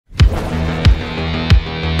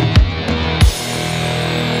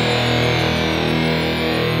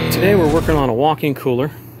Today we're working on a walk-in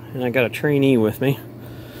cooler, and I got a trainee with me.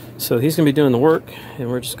 So he's going to be doing the work, and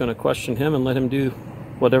we're just going to question him and let him do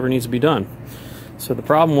whatever needs to be done. So the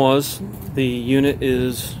problem was the unit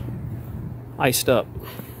is iced up.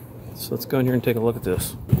 So let's go in here and take a look at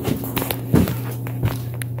this.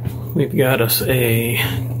 We've got us a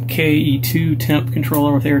KE2 temp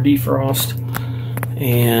controller with air defrost,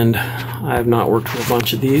 and I have not worked with a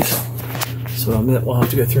bunch of these, so we'll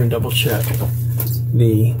have to go through and double check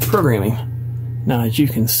the programming. Now, as you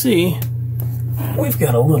can see, we've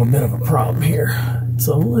got a little bit of a problem here. It's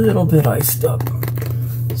a little bit iced up,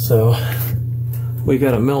 so we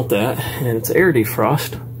got to melt that, and it's air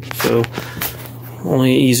defrost. So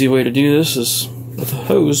only easy way to do this is with a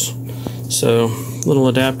hose. So little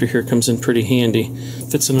adapter here comes in pretty handy.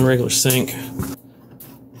 Fits in a regular sink.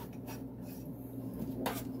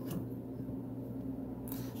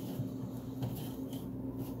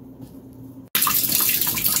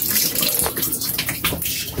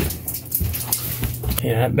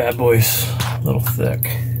 Yeah, that bad boy's a little thick.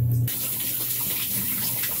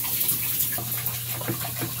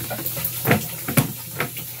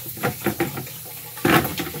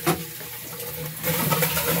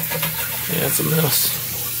 Yeah, it's a mess.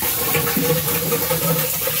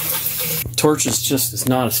 Torch is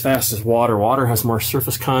not as fast as water. Water has more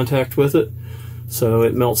surface contact with it, so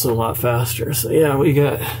it melts it a lot faster. So yeah, we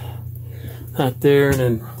got that there, and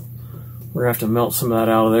then we're gonna have to melt some of that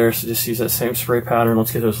out of there. So just use that same spray pattern.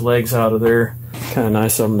 Let's get those legs out of there. Kind of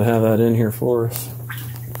nice of them to have that in here for us.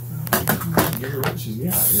 What she's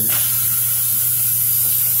got here.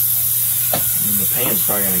 The pan's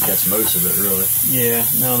probably going to catch most of it, really. Yeah,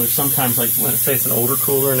 no, there's sometimes, like, when say it's an older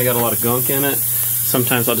cooler and they got a lot of gunk in it,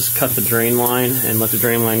 sometimes I'll just cut the drain line and let the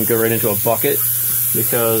drain line go right into a bucket,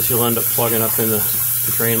 because you'll end up plugging up in the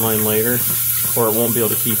drain line later, or it won't be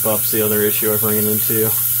able to keep up. It's the other issue I've run into.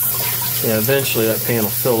 Yeah, eventually that pan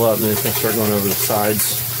will fill up and then it's going to start going over the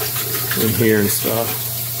sides in here and stuff.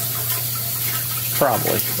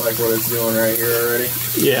 Probably. Like what it's doing right here already?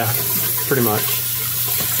 Yeah, pretty much.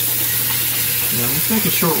 Yeah, let's make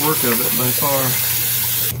a short work of it by far.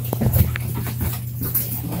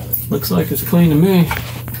 Looks like it's clean to me.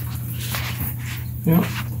 Yep.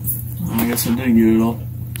 I guess I did get it all.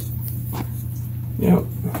 Yep.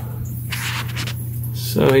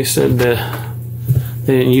 So he said that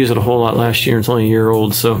they didn't use it a whole lot last year. It's only a year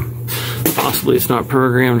old, so possibly it's not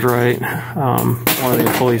programmed right. One of the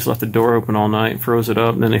employees left the door open all night, froze it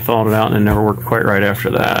up, and then they thawed it out, and it never worked quite right after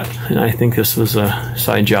that. And I think this was a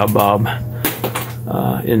side job Bob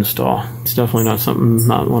install. It's definitely not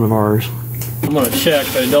one of ours. I'm gonna check,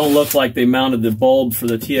 but it don't look like they mounted the bulb for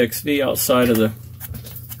the TXV outside of the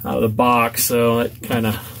box, so that kind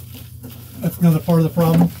of. That's another part of the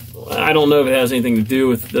problem. I don't know if it has anything to do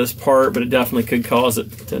with this part, but it definitely could cause it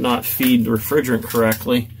to not feed the refrigerant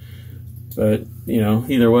correctly. But, you know,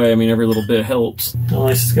 either way, I mean, every little bit helps. At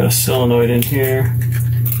least it's got a solenoid in here.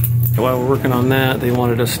 While we're working on that, they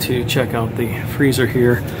wanted us to check out the freezer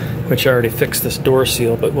here, which I already fixed this door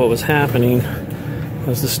seal. But what was happening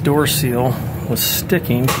was this door seal was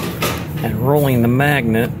sticking and rolling the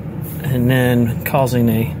magnet and then causing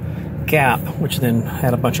a gap, which then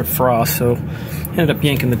had a bunch of frost. So ended up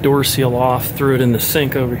yanking the door seal off, threw it in the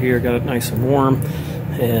sink over here, got it nice and warm,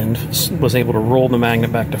 and was able to roll the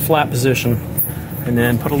magnet back to flat position, and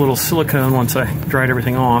then put a little silicone once I dried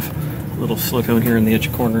everything off, a little silicone here in the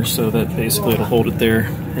edge corner, so that basically it'll hold it there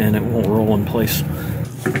and it won't roll in place.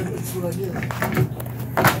 That's what I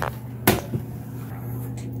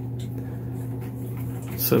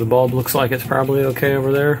did. So the bulb looks like it's probably okay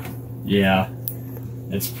over there. Yeah.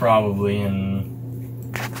 It's probably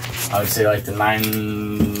in, I would say, like the 9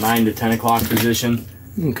 to 10 o'clock position.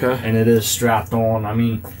 Okay. And it is strapped on. I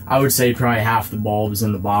mean, I would say probably half the bulb is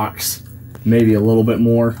in the box, maybe a little bit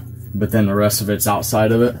more, but then the rest of it's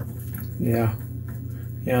outside of it. Yeah.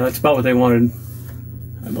 Yeah, that's about what they wanted.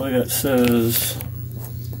 I believe it says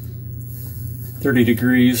 30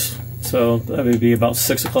 degrees, so that would be about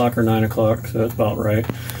 6 o'clock or 9 o'clock, so that's about right.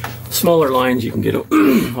 Smaller lines you can get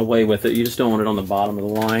away with it. You just don't want it on the bottom of the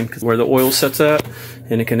line, because where the oil sets at,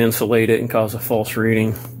 and it can insulate it and cause a false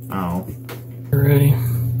reading. Oh. Ready?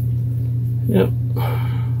 Yep.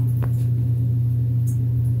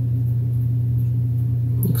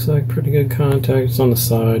 Looks like pretty good contact. It's on the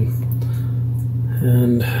side.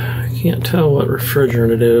 And I can't tell what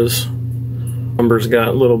refrigerant it is. Numbers got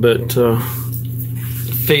a little bit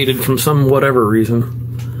faded from some whatever reason.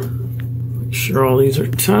 Make sure all these are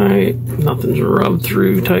tight. Nothing's rubbed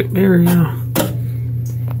through type area.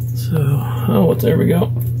 So, oh, there we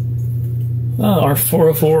go. Oh, our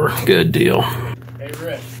 404. Good deal. Hey,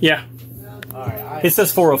 Rick. Yeah. Alright, I It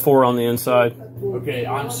says 404 on the inside. Okay,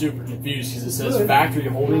 I'm super confused because it says factory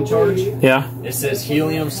holding charge. Yeah. It says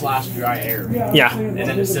helium/dry air. Yeah. And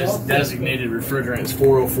then it says designated refrigerants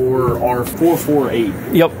 404 or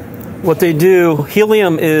 448. Yep. What they do,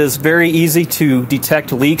 helium is very easy to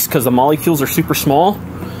detect leaks because the molecules are super small.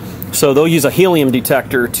 So they'll use a helium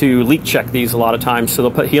detector to leak check these a lot of times. So they'll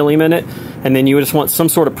put helium in it, and then you just want some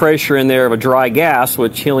sort of pressure in there of a dry gas,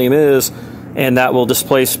 which helium is, and that will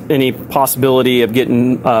displace any possibility of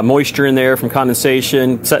getting moisture in there from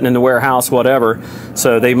condensation, setting in the warehouse, whatever.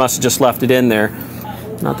 So they must have just left it in there.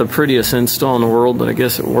 Not the prettiest install in the world, but I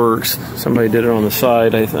guess it works. Somebody did it on the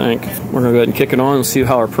side, I think. We're gonna go ahead and kick it on and see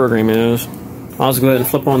how our program is. I'll just go ahead and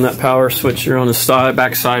flip on that power switch here on the side,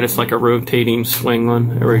 back side. It's like a rotating swing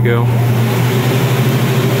one. There we go.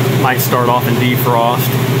 Might start off in defrost.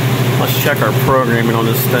 Let's check our programming on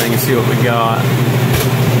this thing and see what we got.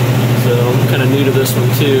 So I'm kind of new to this one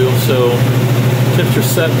too. So temperature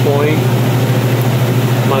set point.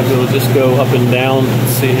 Might be able to just go up and down and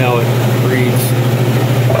see how it reads.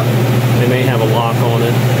 They may have a lock on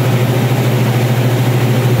it.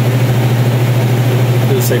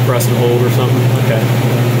 Did it say press and hold or something? Okay.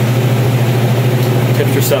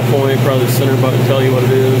 Temperature set point, probably the center button tell you what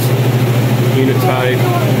it is. Unit type.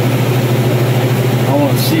 I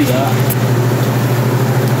want to see that.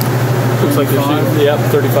 Looks like there's, yep,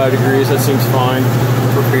 35 degrees. That seems fine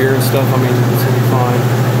for beer and stuff. I mean, it's gonna be fine.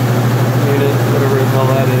 Unit, whatever the hell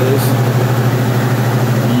that is.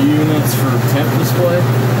 Units for temp display?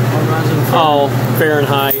 I imagine. Oh,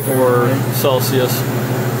 Fahrenheit or Celsius.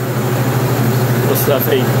 What's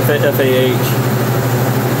FAH?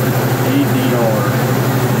 ADR.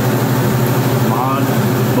 Mod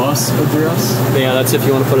bus address? Yeah, that's if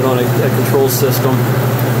you want to put it on a control system.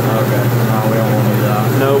 Okay, no, we don't want to do that.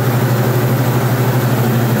 Nope.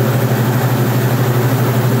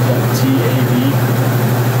 TAV,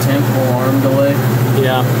 temp alarm delay.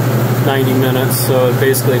 Yeah, 90 minutes. So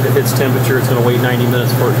basically, if it hits temperature, it's going to wait 90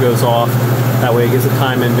 minutes before it goes off. That way, it gives it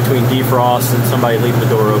time in between defrost and somebody leaving the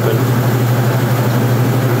door open.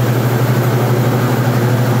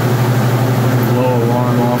 Low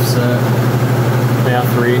alarm offset. Yeah,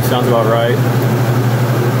 3 sounds about right.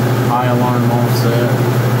 High alarm offset.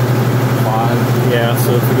 5. Yeah,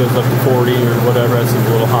 so if it goes up to 40 or whatever, that seems a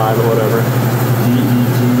little high, but whatever.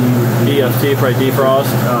 DFT, probably defrost.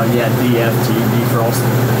 Yeah, DFT,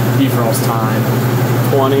 defrost time.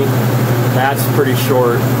 20. That's pretty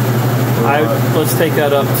short. Let's take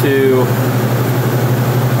that up to,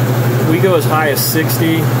 we go as high as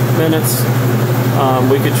 60 minutes.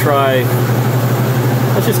 We could try,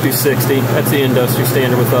 let's just do 60. That's the industry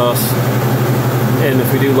standard with us. And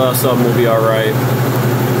if we do less of them, we'll be all right.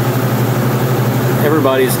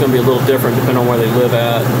 Everybody's going to be a little different depending on where they live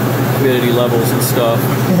at, humidity levels and stuff.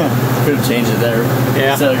 Could have changed it there.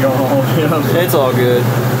 Yeah. Instead of going all the way up. It's all good.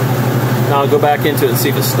 Now I'll go back into it and see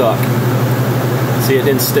if it's stuck. See, it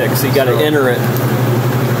didn't stick, so you got to enter it.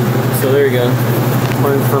 So there you go.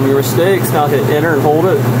 Learn from your mistakes. Now hit enter and hold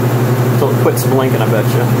it until it quits blinking, I bet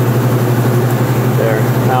you. There.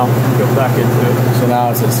 Now go back into it. So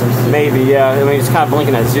now it's at 60. Maybe, yeah. I mean, it's kind of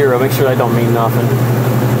blinking at 0. Make sure that don't mean nothing.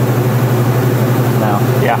 Now.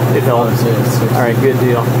 Yeah, it held. All right, good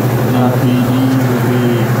deal. DPD would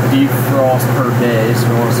be defrost per day, so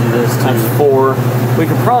we want to see this too. That's 4. We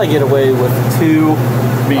could probably get away with 2.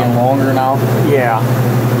 Being longer now? Yeah.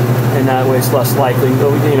 And that way it's less likely.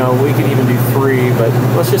 You know, we could even do 3, but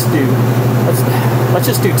let's just do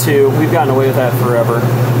 2. We've gotten away with that forever.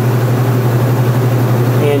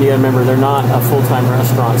 And you gotta remember, they're not a full-time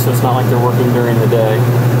restaurant, so it's not like they're working during the day.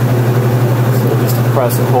 So just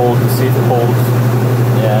press and hold and see if it holds.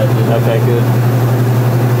 Yeah, it did. Okay, good.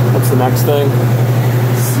 What's the next thing?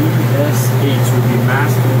 CSH would be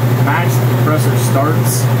max compressor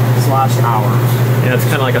starts / hours. Yeah, it's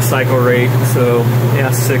kind of like a cycle rate, so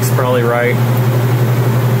yeah, 6 probably right.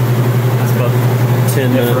 That's about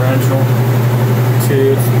 10 minutes. Differential.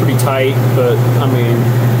 2, it's pretty tight, but I mean,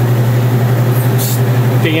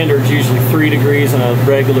 standard's usually 3 degrees on a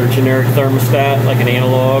regular generic thermostat, like an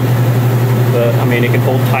analog. But I mean, it can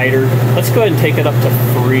hold tighter. Let's go ahead and take it up to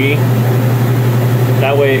 3.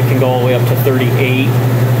 That way it can go all the way up to 38.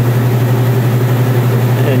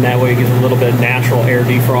 And that way it gives a little bit of natural air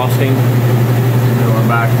defrosting. Going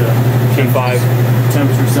back to T5.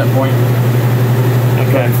 Temperature set point.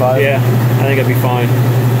 Okay. 35. Yeah, I think it'd be fine.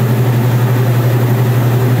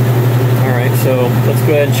 Alright, so let's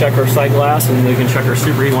go ahead and check our sight glass, and we can check our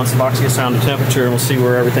superheat once the box gets down to temperature, and we'll see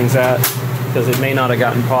where everything's at, because it may not have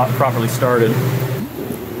gotten properly started.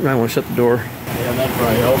 You might want to shut the door. Yeah, that'd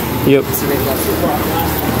probably help. Yep.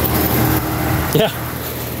 Yeah.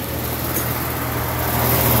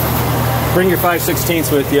 Bring your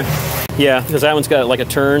 5/16 with you. Yeah, because that one's got like a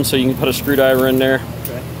turn, so you can put a screwdriver in there.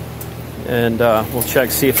 Okay. And we'll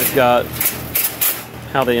check, see if it's got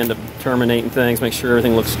how they end up terminating things, make sure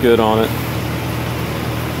everything looks good on it.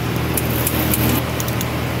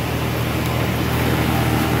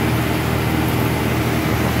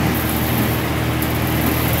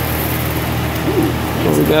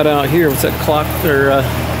 What we got out here? What's that clock or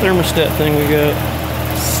thermostat thing we got?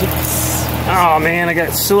 6. Oh man, I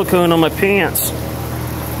got silicone on my pants.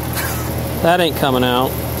 That ain't coming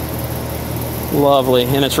out. Lovely,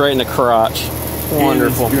 and it's right in the crotch.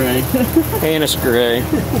 Wonderful. And it's gray. And it's gray.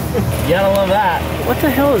 You gotta love that. What the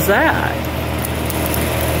hell is that?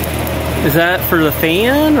 Is that for the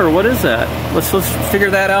fan, or what is that? Let's figure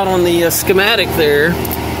that out on the schematic there.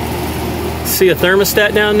 See a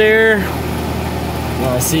thermostat down there?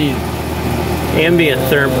 Well, I see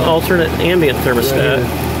alternate ambient thermostat.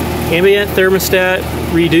 Ambient thermostat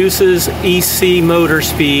reduces EC motor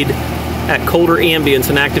speed at colder ambience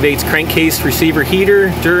and activates crankcase receiver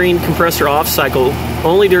heater during compressor off cycle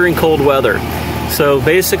only during cold weather. So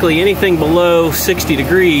basically anything below 60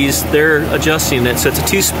 degrees, they're adjusting it. So it's a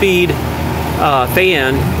 2-speed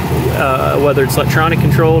fan, whether it's electronic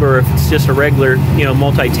controlled or if it's just a regular,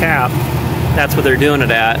 multi-tap. That's what they're doing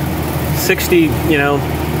it at. 60,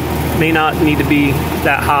 may not need to be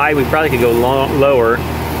that high. We probably could go lower.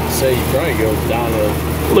 So you probably go down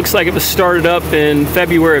to... Looks like it was started up in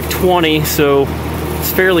February of 20, so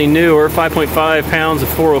it's fairly newer. 5.5 pounds of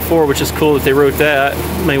 404, which is cool that they wrote that.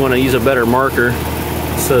 May want to use a better marker,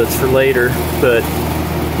 so it's for later. But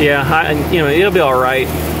yeah, it'll be all right.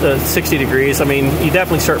 60 degrees. I mean, you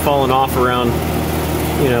definitely start falling off around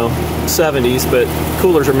 70s, but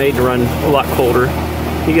coolers are made to run a lot colder.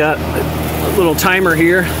 You got a little timer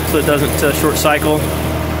here, so it doesn't short cycle.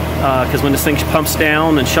 Because when this thing pumps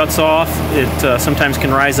down and shuts off, it sometimes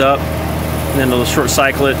can rise up, and then it'll short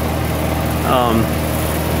cycle it,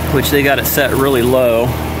 which they got it set really low,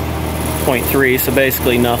 0.3, so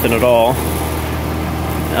basically nothing at all,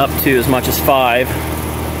 up to as much as 5.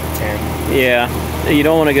 10. Yeah, you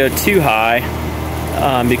don't want to go too high,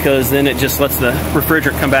 because then it just lets the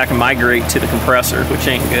refrigerant come back and migrate to the compressor, which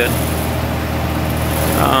ain't good.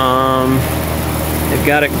 They've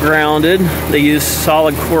got it grounded. They use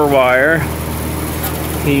solid core wire.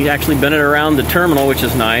 He actually bent it around the terminal, which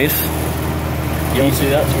is nice. You don't see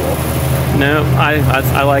that too often. No,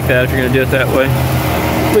 I like that if you're going to do it that way.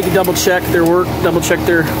 We can double check their work, double check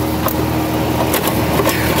their...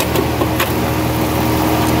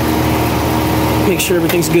 Make sure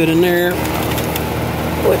everything's good in there.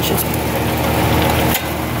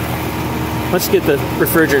 Let's get the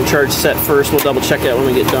refrigerant charge set first. We'll double check that when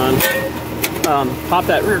we get done. Pop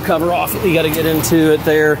that rear cover off. You got to get into it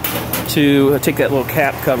there to take that little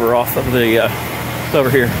cap cover off of the over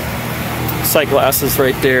here. Sight glasses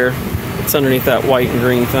right there. It's underneath that white and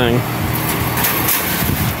green thing.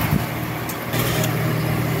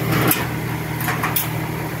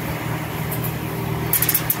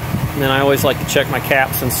 And then I always like to check my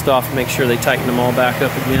caps and stuff, make sure they tighten them all back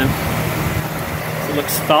up again. So it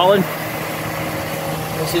looks solid.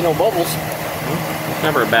 Don't see no bubbles.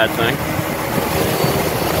 Never a bad thing.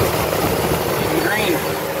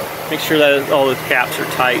 Make sure that all the caps are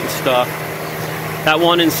tight and stuff. That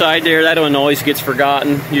one inside there, that one always gets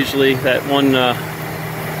forgotten. Usually that one,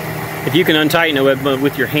 if you can untighten it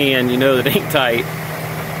with your hand, you know that it ain't tight.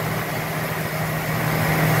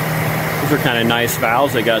 Those are kind of nice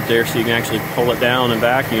valves they got there, so you can actually pull it down and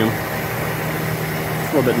vacuum.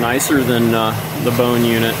 It's a little bit nicer than the bone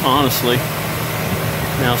unit, honestly.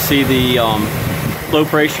 Now see the low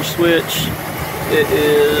pressure switch. It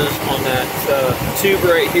is on that tube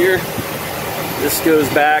right here. This goes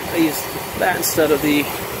back. I use that instead of the...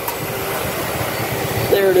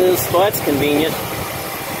 There it is. Well, that's convenient.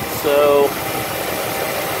 So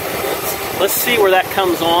let's see where that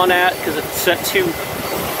comes on at, because if it's set too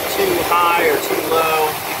high or too low,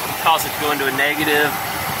 it can cause it to go into a negative.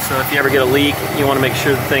 So if you ever get a leak, you want to make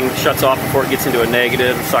sure the thing shuts off before it gets into a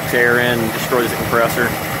negative and sucks air in and destroys the compressor.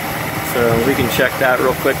 So we can check that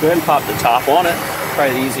real quick. Go ahead and pop the top on it.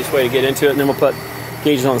 Probably the easiest way to get into it. And then we'll put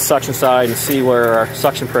gauges on the suction side and see where our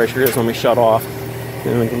suction pressure is when we shut off.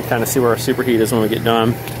 And we can kind of see where our superheat is when we get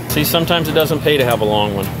done. See, sometimes it doesn't pay to have a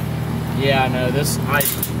long one. Yeah, I know. I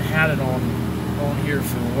had it on here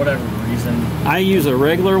for whatever reason. I use a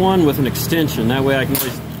regular one with an extension. That way I can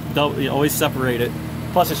always separate it.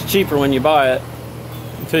 Plus it's cheaper when you buy it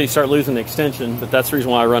until you start losing the extension. But that's the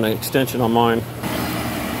reason why I run an extension on mine.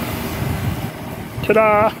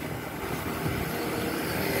 Ta-da!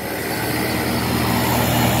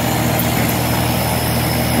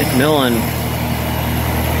 McMillan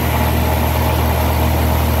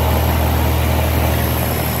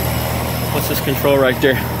this control right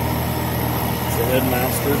there. It's a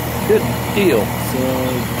Headmaster. Good deal. So,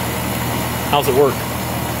 how's it work?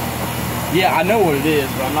 Yeah, I know what it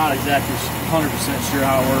is, but I'm not exactly 100% sure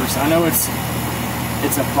how it works. I know it's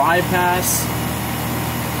a bypass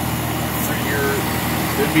for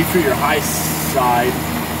it'd be for your high side,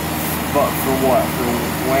 but for what? For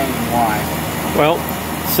when and why? Well,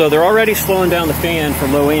 so they're already slowing down the fan for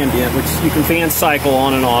low ambient, which you can fan cycle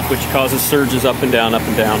on and off, which causes surges up and down, up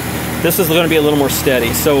and down. This is going to be a little more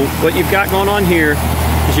steady. So what you've got going on here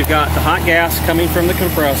is you've got the hot gas coming from the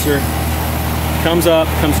compressor, comes up,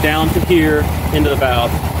 comes down to here into the valve.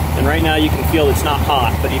 And right now you can feel it's not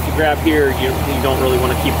hot, but if you grab here, you don't really want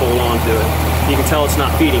to keep holding on to it. You can tell it's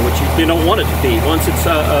not feeding, which you don't want it to feed. Once it's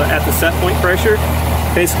at the set point pressure,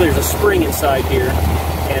 basically there's a spring inside here.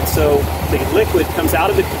 And so the liquid comes out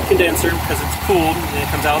of the condenser because it's cooled, and it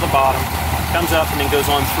comes out of the bottom, comes up and then goes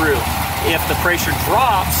on through. If the pressure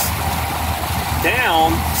drops down,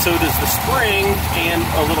 so does the spring and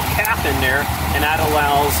a little cap in there, and that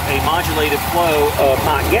allows a modulated flow of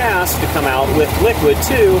hot gas to come out with liquid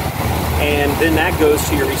too, and then that goes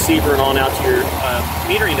to your receiver and on out to your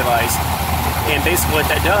metering device. And basically what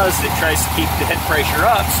that does is it tries to keep the head pressure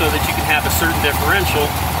up so that you can have a certain differential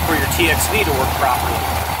for your TXV to work properly.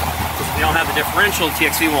 Because if you don't have the differential, the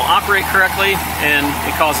TXV won't operate correctly and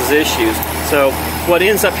it causes issues. So what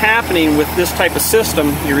ends up happening with this type of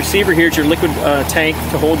system, your receiver here is your liquid tank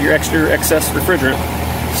to hold your excess refrigerant.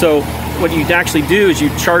 So what you actually do is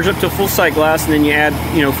you charge up to full sight glass, and then you add,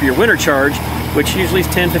 for your winter charge, which usually is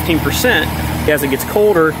 10-15%. As it gets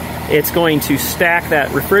colder, it's going to stack that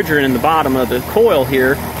refrigerant in the bottom of the coil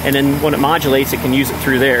here, and then when it modulates, it can use it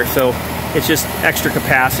through there. So it's just extra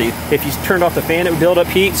capacity. If you turned off the fan, it would build up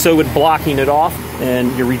heat, so would blocking it off,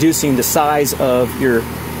 and you're reducing the size of your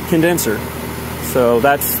condenser. So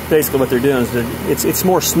that's basically what they're doing. Is it's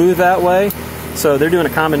more smooth that way. So they're doing a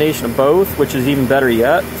combination of both, which is even better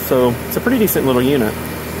yet. So it's a pretty decent little unit.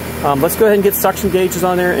 Let's go ahead and get suction gauges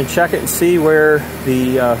on there and check it and see where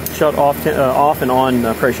the shut off and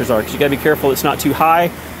on pressures are. Because you got to be careful it's not too high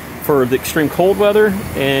for the extreme cold weather,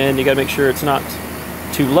 and you got to make sure it's not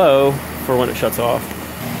too low for when it shuts off.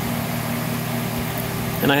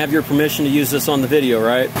 And I have your permission to use this on the video,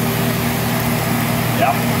 right?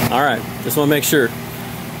 Yeah. All right, just want to make sure.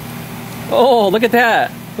 Oh, look at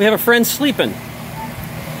that. We have a friend sleeping.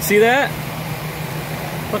 See that?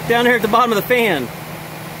 Look down here at the bottom of the fan.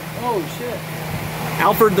 Oh, shit.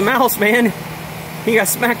 Alfred the mouse, man. He got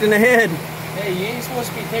smacked in the head. Hey, you ain't supposed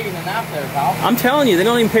to be taking a nap there, pal. I'm telling you, they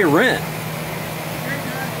don't even pay rent.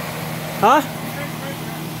 Huh?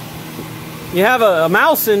 You have a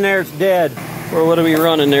mouse in there, it's dead. Or what are we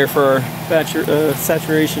running there for our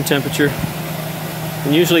saturation temperature?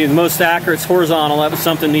 And usually the most accurate's horizontal. That was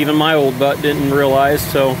something even my old butt didn't realize.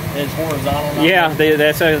 So it's horizontal now? Yeah,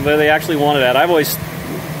 they actually wanted that. I've always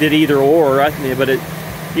did either or, but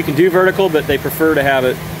you can do vertical, but they prefer to have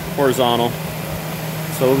it horizontal.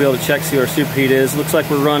 So we'll be able to check, see what our superheat is. Looks like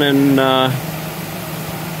we're running,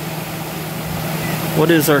 what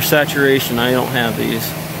is our saturation? I don't have these.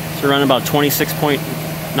 So we're running about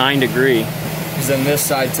 26.9 degree. Because then this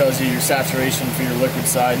side tells you your saturation for your liquid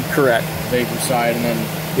side. Correct. Vapor side, and then,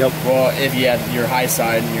 yep. Well, if you have your high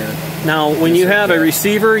side and your... Now, when you have a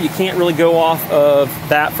receiver, you can't really go off of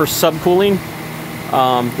that for subcooling.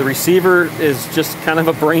 The receiver is just kind of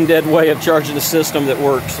a brain-dead way of charging the system that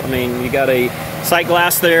works. I mean, you got a sight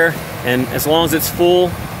glass there, and as long as it's full,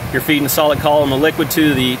 you're feeding a solid column of liquid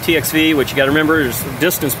to the TXV, which you got to remember there's a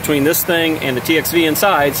distance between this thing and the TXV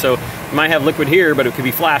inside, so you might have liquid here, but it could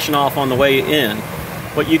be flashing off on the way in.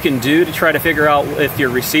 What you can do to try to figure out if your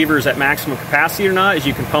receiver is at maximum capacity or not is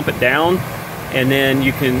you can pump it down, and then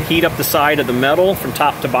you can heat up the side of the metal from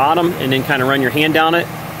top to bottom, and then kind of run your hand down it.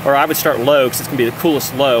 Or I would start low, because it's going to be the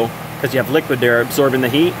coolest low, because you have liquid there absorbing the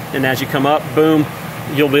heat, and as you come up, boom,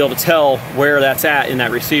 you'll be able to tell where that's at in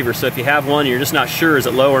that receiver. So if you have one, you're just not sure is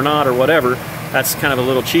it low or not or whatever, that's kind of a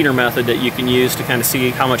little cheater method that you can use to kind of see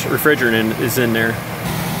how much refrigerant is in there.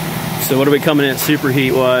 So what are we coming in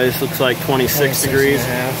superheat wise? Looks like 26 degrees.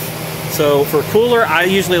 So for cooler, I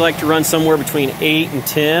usually like to run somewhere between 8 and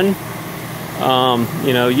 10.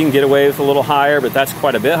 You know, you can get away with a little higher, but that's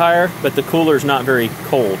quite a bit higher. But the cooler is not very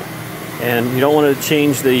cold, and you don't want to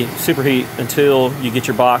change the superheat until you get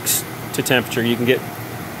your box to temperature. You can get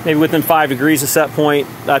maybe within 5 degrees of set point.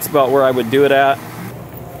 That's about where I would do it at.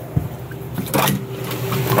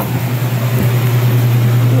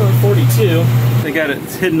 42. They got it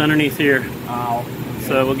hidden underneath here. Ow.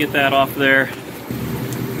 So we'll get that off there.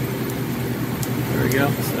 There we go.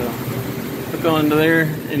 So hook on to there,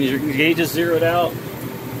 and your gauge is zeroed out.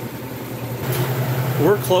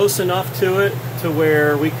 we're close enough to it to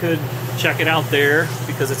where we could check it out there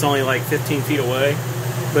because it's only like 15 feet away.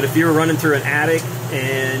 But if you were running through an attic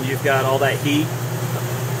and you've got all that heat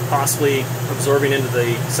possibly absorbing into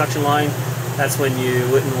the suction line, that's when you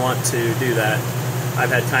wouldn't want to do that. I've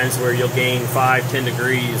had times where you'll gain 5-10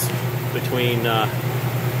 degrees between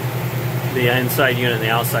the inside unit and the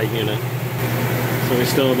outside unit. So we're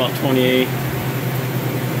still about 28.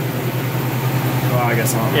 Well, I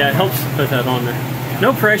guess not. Yeah, it helps to put that on there.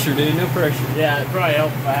 No pressure, dude, no pressure. Yeah, it'd probably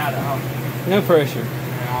help if I had it, huh? No pressure.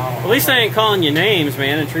 At least I ain't calling you names,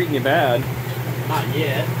 man, and treating you bad. Not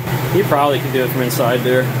yet. You probably could do it from inside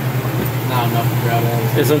there. Not enough to grab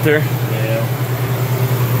on. Isn't there? Yeah.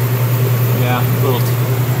 Yeah, a little.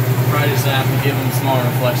 Probably just have to give them some more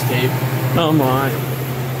flex tape. Oh my.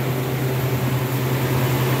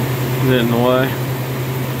 Get in the way.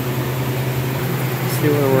 Let's see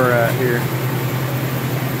where we're at here.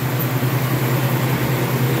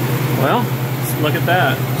 Well, let's look at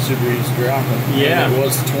that. Super heat's dropping. Yeah. And it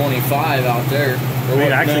was 25 out there. We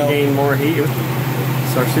actually gained more heat.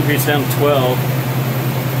 So our super heat's down to 12.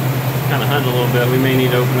 Kind of hunting a little bit. We may need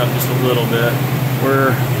to open up just a little bit.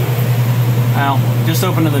 We're just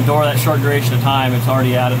opening the door that short duration of time. It's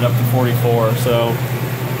already added up to 44. So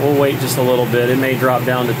we'll wait just a little bit. It may drop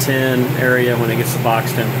down to 10 area when it gets to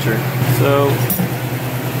box temperature. So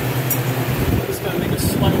just gotta make a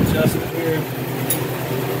slight adjustment here.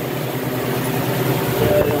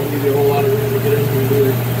 They don't give you a whole lot of room to get in there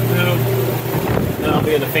either. No. And I'll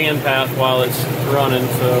be in the fan path while it's running,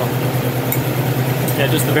 so yeah,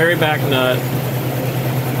 just the very back nut.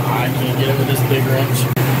 I can't get it with this big wrench.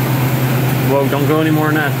 Well, don't go any more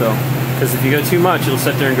than that though, because if you go too much, it'll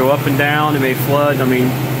sit there and go up and down. It may flood. I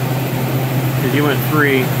mean, if you went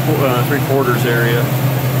 3/4 area,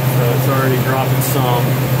 so it's already dropping some.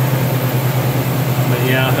 But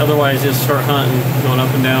yeah, otherwise just start hunting, going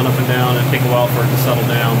up and down, and take a while for it to settle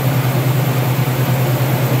down.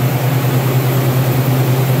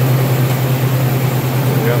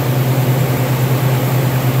 There we go.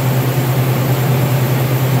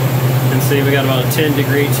 And see, we got about a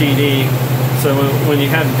 10-degree TD. So when you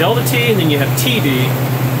have delta T and then you have TD,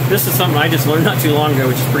 this is something I just learned not too long ago,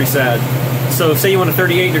 which is pretty sad. So say you want a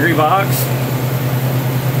 38-degree box,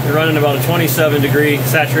 you're running about a 27-degree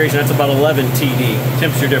saturation. That's about 11 TD,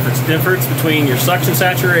 temperature difference between your suction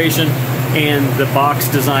saturation and the box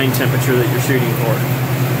design temperature that you're shooting for.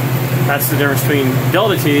 That's the difference between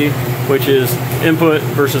delta T, which is input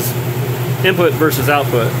versus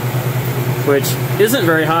output, which isn't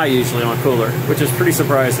very high usually on a cooler, which is pretty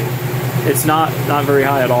surprising. It's not very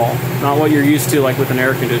high at all. Not what you're used to like with an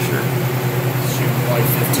air conditioner. Shooting like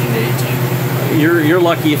 15 to 18. You're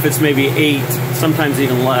lucky if it's maybe 8, sometimes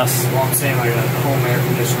even less. Well, I'm saying like a home air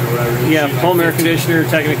conditioner or whatever. Yeah, home air conditioner,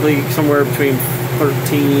 technically somewhere between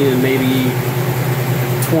 13 and maybe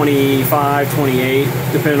 25, 28,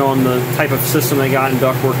 depending on the type of system they got and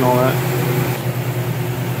ductwork and all that.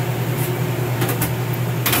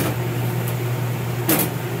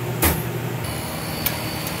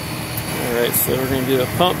 Alright, so we're going to do a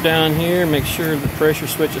pump down here, make sure the pressure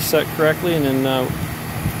switch is set correctly, and then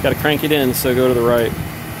got to crank it in, so go to the right.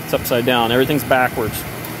 It's upside down. Everything's backwards.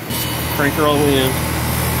 Crank her all the way in.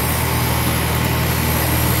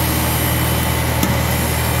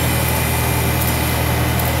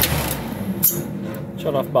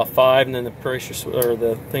 Shut off about 5, and then the pressure or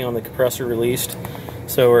the thing on the compressor released.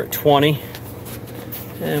 So we're at 20.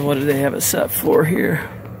 And what do they have it set for here?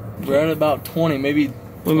 We're at about 20, maybe.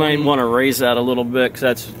 We might want to raise that a little bit because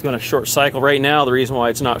that's going to short cycle. Right now, the reason why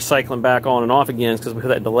it's not cycling back on and off again is because we put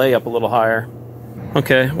that delay up a little higher.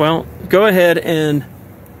 Okay, well, go ahead and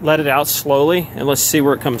let it out slowly, and let's see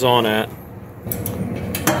where it comes on at.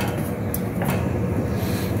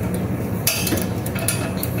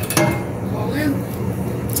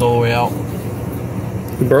 It's all the way out.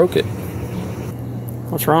 You broke it.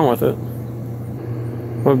 What's wrong with it?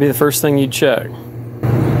 What would be the first thing you'd check?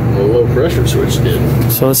 The low pressure switch did.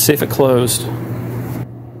 So let's see if it closed.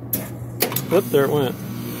 Whoop, there it went.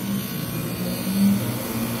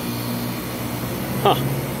 Huh.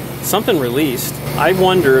 Something released. I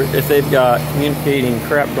wonder if they've got communicating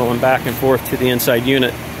crap going back and forth to the inside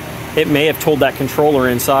unit. It may have told that controller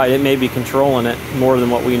inside. It may be controlling it more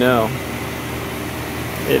than what we know.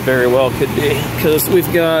 It very well could be, because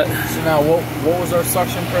we've got... So now, what was our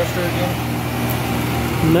suction pressure again?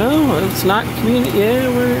 No, it's not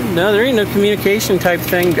no, there ain't no communication type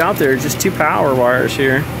thing out there. Just 2 power wires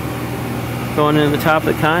here going in the top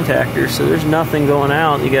of the contactor. So there's nothing going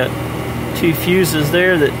out. You got 2 fuses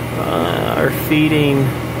there that are feeding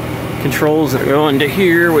controls that are going to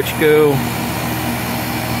here, which go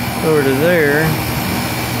over to there.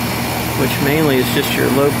 which mainly is just your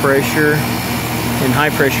low pressure and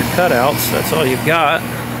high pressure cutouts. That's all you've got.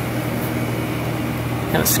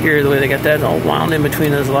 Kind of scary the way they got that all wound in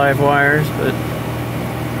between those live wires, but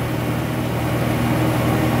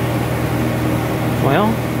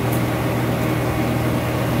well,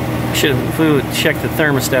 if we would check the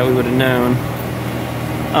thermostat, we would have known.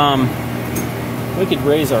 We could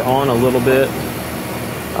raise our on a little bit,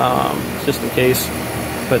 just in case,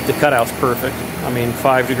 but the cutout's perfect. I mean,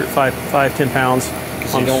 10 pounds.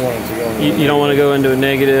 So you don't want it to go into you don't want to go into a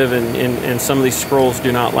negative, and some of these scrolls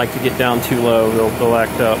do not like to get down too low. They'll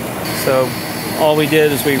act up. So all we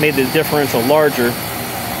did is we made the differential larger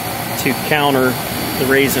to counter the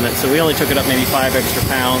raise in it. So we only took it up maybe 5 extra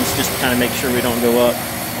pounds just to kind of make sure we don't go up.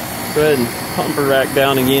 Go ahead and pump her back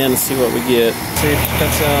down again and see what we get. See if it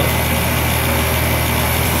cuts out.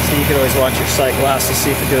 So you can always watch your sight glass to see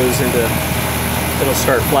if it goes into, it'll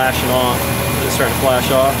start flashing off. It'll start to flash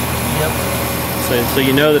off. Yep. So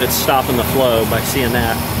you know that it's stopping the flow by seeing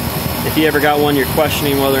that. If you ever got one you're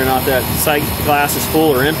questioning whether or not that sight glass is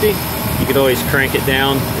full or empty, you could always crank it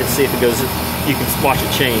down and see if it goes, you can watch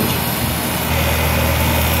it change.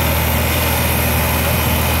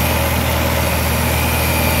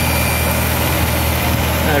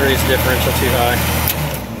 I raised the differential too high.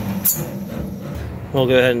 We'll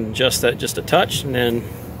go ahead and adjust that just a touch and then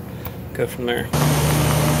go from there.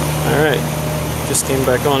 Alright, just came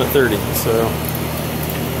back on at 30, so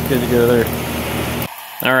good to go there.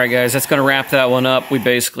 Alright guys, that's going to wrap that one up. We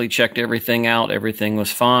basically checked everything out. Everything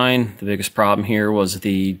was fine. The biggest problem here was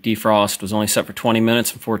the defrost was only set for 20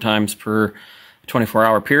 minutes and 4 times per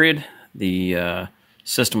 24-hour period. The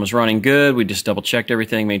system was running good. We just double checked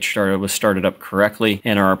everything, made sure it was started up correctly,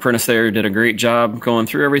 and our apprentice there did a great job going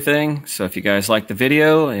through everything. So if you guys like the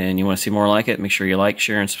video and you want to see more like it, make sure you like,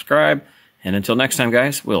 share, and subscribe. And until next time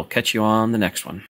guys, we'll catch you on the next one.